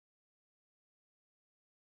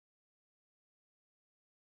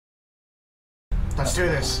Let's do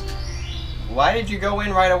this. Why did you go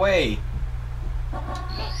in right away?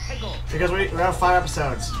 Because we have 5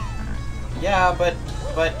 episodes. Yeah, but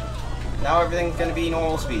now everything's gonna be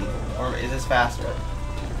normal speed. Or is this faster?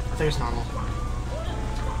 I think it's normal.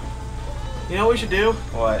 You know what we should do?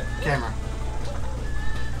 What? Camera.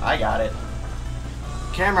 I got it.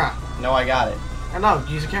 Camera. No, I got it. Or no,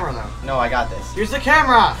 use the camera though. No, I got this. Use the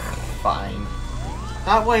camera! Fine.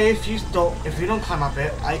 That way, if you don't climb up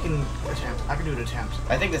it, I can attempt. I can do an attempt.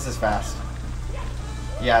 I think this is fast.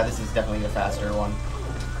 Yeah, this is definitely the faster one.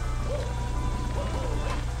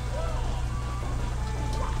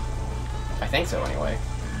 I think so, anyway.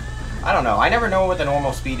 I don't know. I never know what the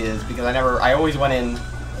normal speed is because I always went in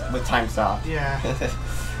with time stop. Yeah.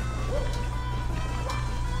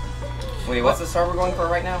 Wait, what's the star we're going for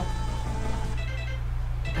right now?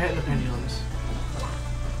 Hitting the pendulums.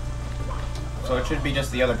 So it should be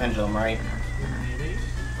just the other pendulum, right? Maybe.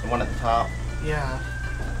 The one at the top. Yeah.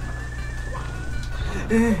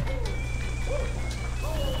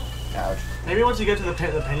 Ouch. Maybe once you get to the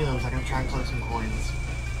pendulums, I can try and collect some coins.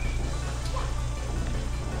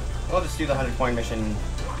 We'll just do the 100-coin mission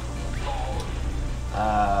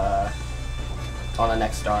on the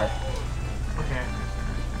next star. Okay.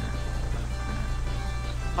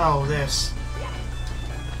 Oh, this.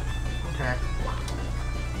 Okay.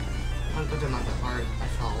 I didn't like that part. I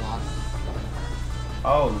fell a lot.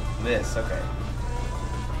 Oh, this. Okay.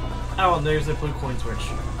 Oh, and there's the blue coin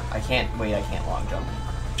switch. I can't long jump.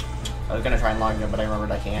 I was gonna try and long jump, but I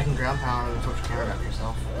remembered I You can't. can ground pound and switch camera back to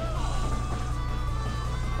yourself.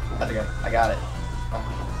 That's okay. I got it.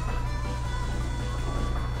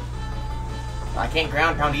 I can't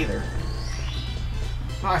ground pound either.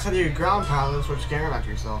 No, I said you could ground pound and switch camera back to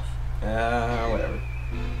yourself. Whatever.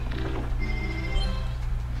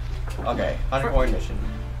 Okay, 100-coin mission.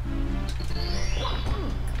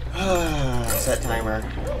 Set timer.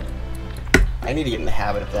 I need to get in the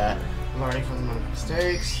habit of that. Learning from my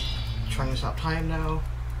mistakes. Trying to stop time now.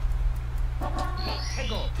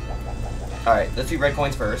 Alright, let's do red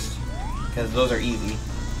coins first. Because those are easy.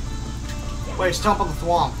 Wait, stop on the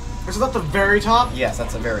thwomp. Is that the very top? Yes,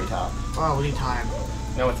 that's the very top. Oh, we need time.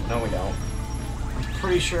 No, we don't. I'm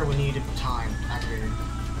pretty sure we need time activated.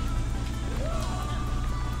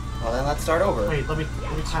 Well, then let's start over. Wait, let me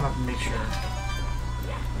climb up and make sure.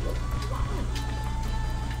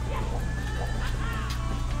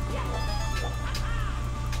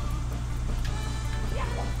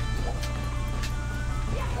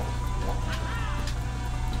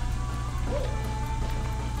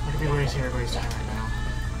 I could be wasting everybody's time right now.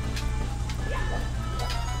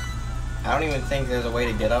 I don't even think there's a way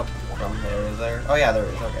to get up from there, is there? Oh yeah, there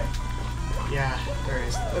is, okay. Yeah, there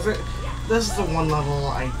is. This is the one level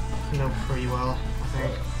I know pretty well, I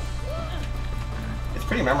think. It's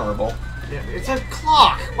pretty memorable. Yeah, it's a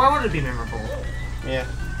clock! Why would it be memorable? Yeah.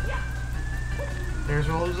 There's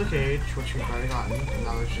Roll into the Cage, which we've already gotten, and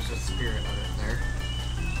now there's just a spirit of it there.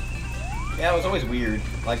 Yeah, it was always weird.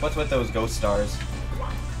 Like, what's with those ghost stars?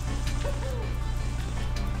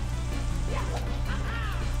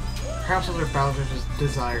 Perhaps those are Bowser's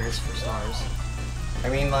desires for stars. I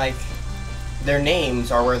mean, like, their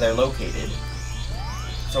names are where they're located.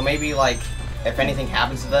 So maybe, like, if anything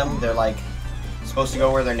happens to them, they're, like, supposed to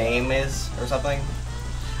go where their name is or something.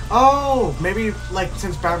 Oh! Maybe, like,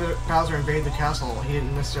 since Bowser invaded the castle, he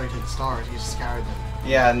didn't necessarily take the stars, he just scattered them.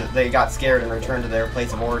 Yeah, and they got scared and returned to their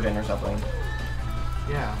place of origin or something.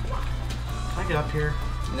 Yeah. Can I get up here?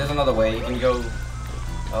 There's another way. You can go the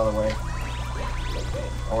other way.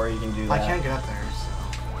 Or you can do that. I can't get up there, so...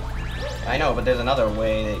 I know, but there's another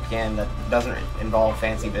way that you can that doesn't involve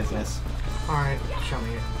fancy business. Alright, show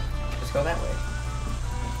me it. Just go that way.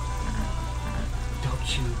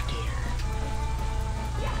 Don't you dare.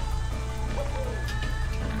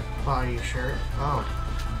 Oh, are you sure? Oh.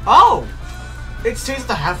 Oh! It stays at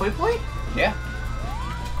the halfway point? Yeah.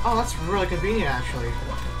 Oh, that's really convenient, actually.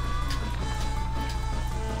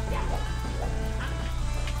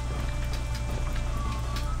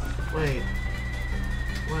 Wait.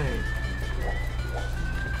 Wait.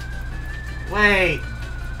 Wait!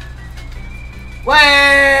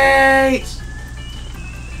 Wait!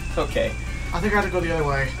 Okay. I think I have to go the other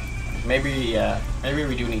way. Maybe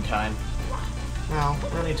we do need time. No, we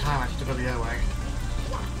don't need time, I have to go the other way.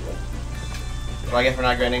 So I guess we're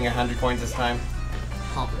not getting 100 coins this time.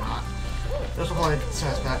 Probably not. This will probably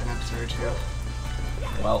set us back an episode or two.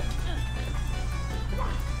 Well.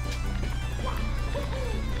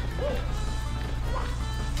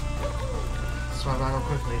 So I gotta go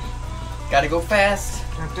quickly. Gotta go fast.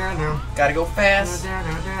 Gotta go fast.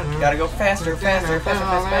 Gotta go faster, faster, faster,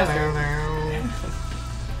 faster, faster.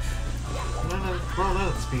 Well, no,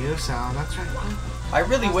 the speed of sound. That's right. I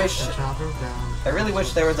really wish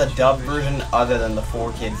there was a dubbed version other than the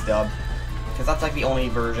 4Kids dub. Because that's like the only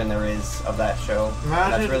version there is of that show.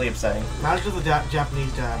 That's really upsetting. Imagine if the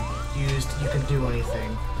Japanese dub used You Can Do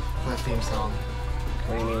Anything for that theme song.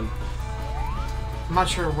 What do you mean? I'm not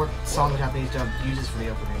sure what song the Japanese dub uses for the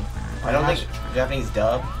opening. I don't think Japanese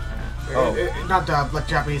dub? Oh. Not dub, like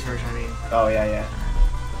Japanese version, I mean. Oh, yeah, yeah.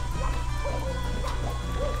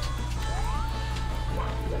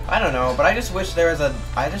 I don't know, but I just wish there was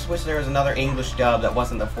another English dub that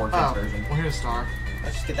wasn't the 4Kids version. Well, here's a star.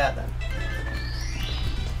 Let's just get that then.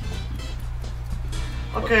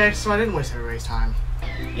 Okay, so I didn't waste everybody's time.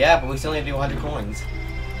 Yeah, but we still need to do 100 coins.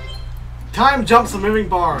 Time jumps the moving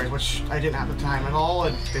bars, which I didn't have the time at all,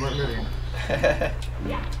 and they weren't moving.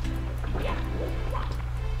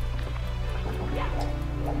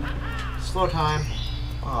 Slow time.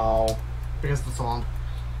 Oh. Because of the song.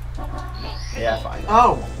 Yeah, fine.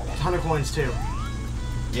 Oh! 100 coins too.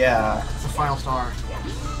 Yeah. It's the final star.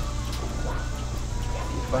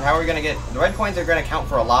 But how are we gonna get... The red coins are gonna count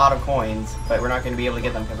for a lot of coins, but we're not gonna be able to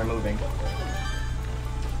get them because they're moving.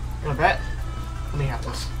 You wanna bet? Let me have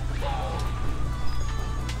this.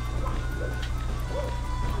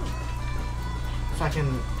 If I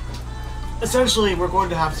can... Essentially, we're going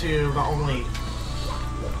to have to not only...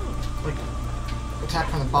 like... attack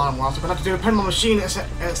from the bottom, we're also going to have to do a pinball machine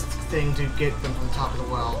thing to get them from the top of the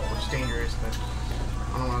well, which is dangerous, but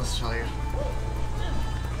I don't know what else to tell you.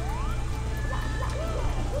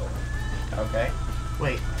 Okay.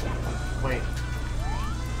 Wait.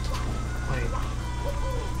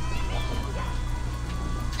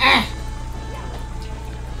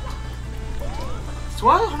 So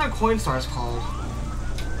what are the 100 coin stars called?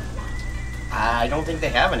 I don't think they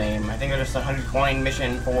have a name. I think they're just a 100 coin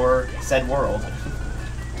mission for said world.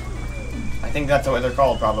 I think that's what they're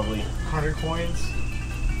called, probably. 100 coins?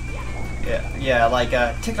 Yeah, like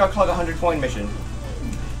TikTok Clog 100 coin mission.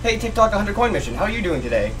 Hey, TikTok 100 coin mission, how are you doing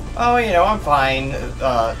today? Oh, you know, I'm fine.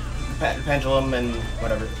 Pendulum and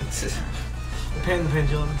whatever. The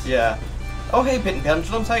pendulums? Yeah. Oh, hey,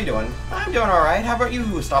 pendulums, how you doing? I'm doing alright. How about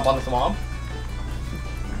you stop on the swamp?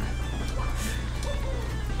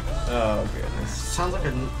 Oh, goodness. Sounds like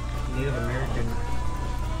a Native American.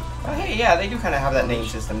 Oh, hey, yeah, they do kind of have that name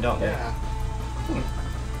system, don't they? Yeah.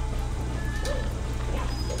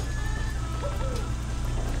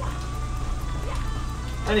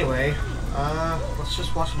 Anyway, let's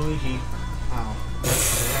just watch Luigi. Oh.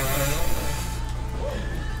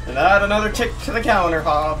 And add another tick to the counter,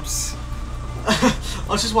 Hobbs.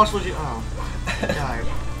 Let's just watch Luigi. Oh. God.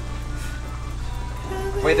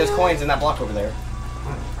 Wait, there's coins in that block over there.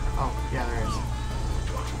 Oh, yeah, there is.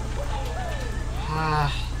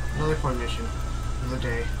 Another coin mission. Another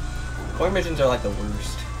day. Coin missions are like the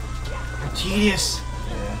worst. They're tedious.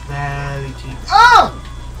 Yeah. Very tedious. Oh!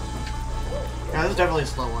 Yeah, this is definitely a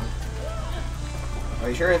slow one. Are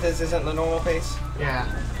you sure this isn't the normal pace? Yeah.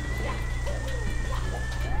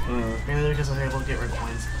 Mainly because I was able to get red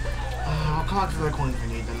coins. I'll come back for the coins if I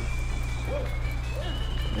need them.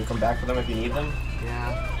 You come back for them if you need them?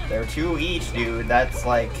 Yeah. They're 2 each, dude. That's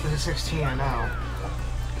like... There's a 16, I know.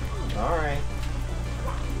 Alright.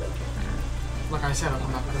 Like I said, I'll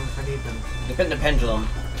come back for them if I need them. Depend the pendulum.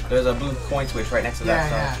 There's a blue coin switch right next to that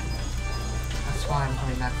stuff. Yeah. That's why I'm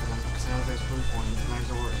coming back for them, because I know there's blue coins, and there's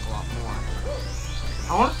worth a lot more. I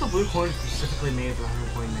wonder if the blue coins specifically made for the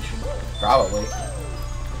 100 coin mission. Probably.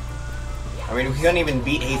 I mean, we couldn't even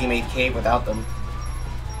beat Hazy Maze Cave without them.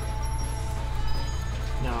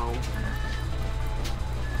 No.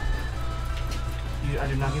 I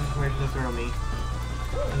do not give you permission to throw me.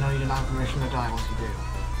 I know you do not have permission to die once you do.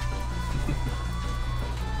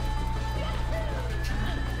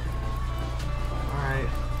 Alright.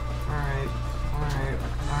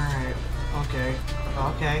 Okay.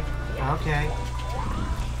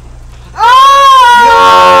 Oh!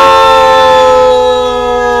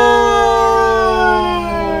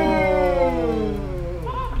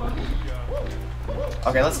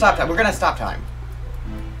 Okay, let's stop time. We're gonna stop time.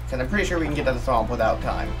 Because I'm pretty sure we can get to the swamp without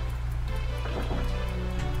time.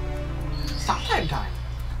 Stop time.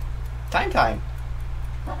 Time.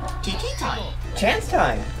 TT time. Chance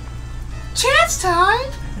time. Chance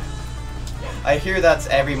time? I hear that's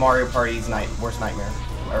every Mario Party's worst nightmare.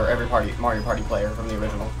 Or every Mario Party player from the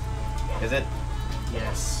original. Is it?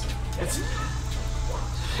 Yes.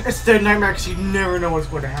 It's their nightmare because you never know what's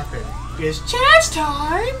going to happen. Because chance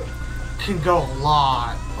time can go a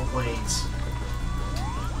lot of ways.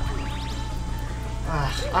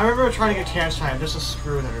 I remember trying to get chance time just to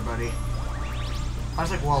screw with everybody. I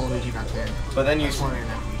was like Waluigi back then. But then you... That's one of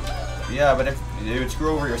the Yeah, but if it would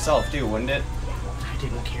screw over yourself too, wouldn't it?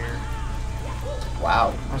 taken care.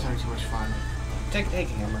 Wow. I was having too much fun. Take a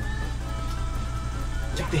hammer.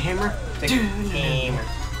 Take the hammer? Take the hammer.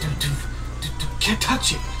 Can't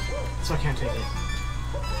touch it! So I can't take it.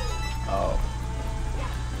 Oh.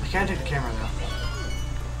 I can't take the camera though.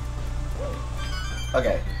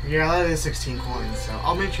 Okay. Yeah, that is 16 coins, so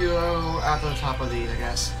I'll meet you at the top of these, I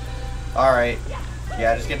guess. Alright.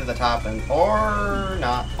 Yeah, just get to the top and... Or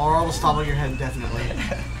not. Or I'll stop on your head indefinitely.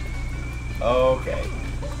 Okay.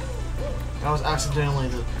 That was accidentally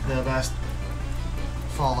the best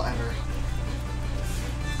fall ever.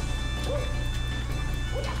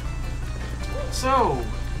 So...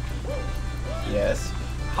 Yes?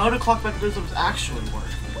 How do clock mechanisms actually work?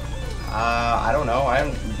 I don't know.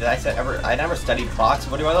 I never studied clocks.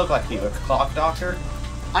 What do I look like to you? A clock doctor?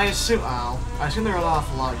 I assume there are an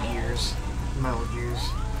awful lot of gears. Metal gears.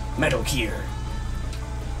 Metal Gear.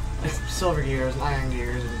 Silver gears, and iron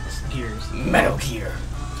gears, and gears. Metal Gear.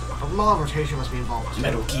 A lot of rotation must be involved.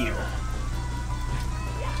 Metal Gear.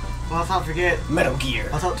 Well, let's not forget. Metal Gear.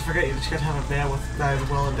 Let's not forget you just gotta have a bandwidth that is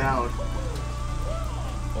well endowed.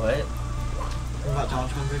 What? Remember that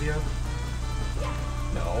Dodgeman video?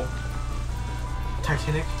 No.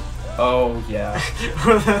 Titanic? Oh, yeah.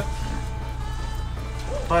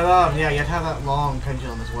 But, yeah, you have to have that long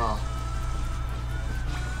pendulum as well.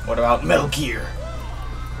 What about Metal Gear?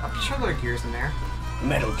 I'm sure there are gears in there.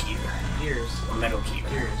 Metal Gear. Gears. Metal Gear.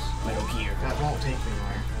 Gears. Metal Gear. That won't take me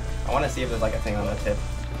anywhere. I want to see if there's like a thing on the tip.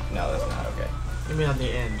 No, that's not okay. You mean on the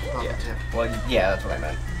end, not Yeah. the tip. Well, yeah, that's what I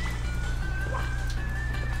meant.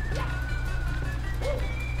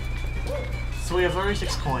 So we have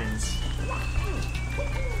 36 coins.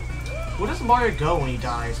 Where does Mario go when he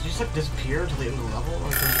dies? Does he just like disappear until the end of the level?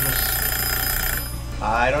 Or does he just...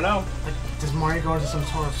 I don't know. Like, does Mario go into some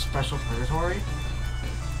sort of special purgatory?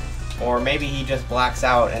 Or maybe he just blacks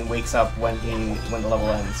out and wakes up when the level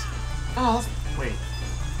ends. Oh, wait.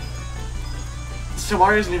 So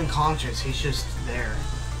Mario isn't even conscious, he's just there.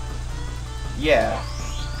 Yeah.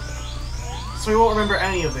 So he won't remember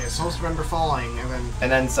any of this. He'll just remember falling,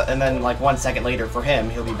 and then like 1 second later for him,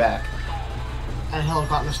 he'll be back. and he'll have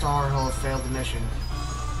gotten a star, he'll have failed the mission.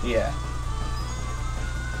 Yeah.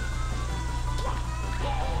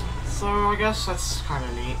 So I guess that's kind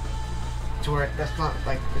of neat. To where that's not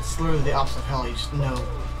like it's literally the opposite of hell. You just know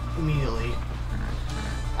immediately.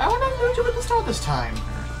 I wonder if I'm going to at the start this time.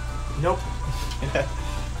 Nope.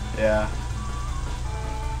 Yeah.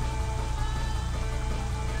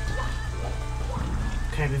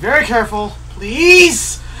 Okay, be very careful,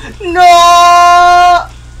 please. No.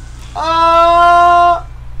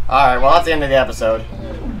 Alright, well that's the end of the episode.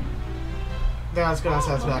 That's gonna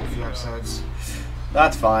set us back a few episodes.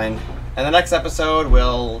 That's fine. And the next episode,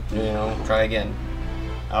 we'll, try again.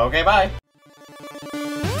 Okay, bye.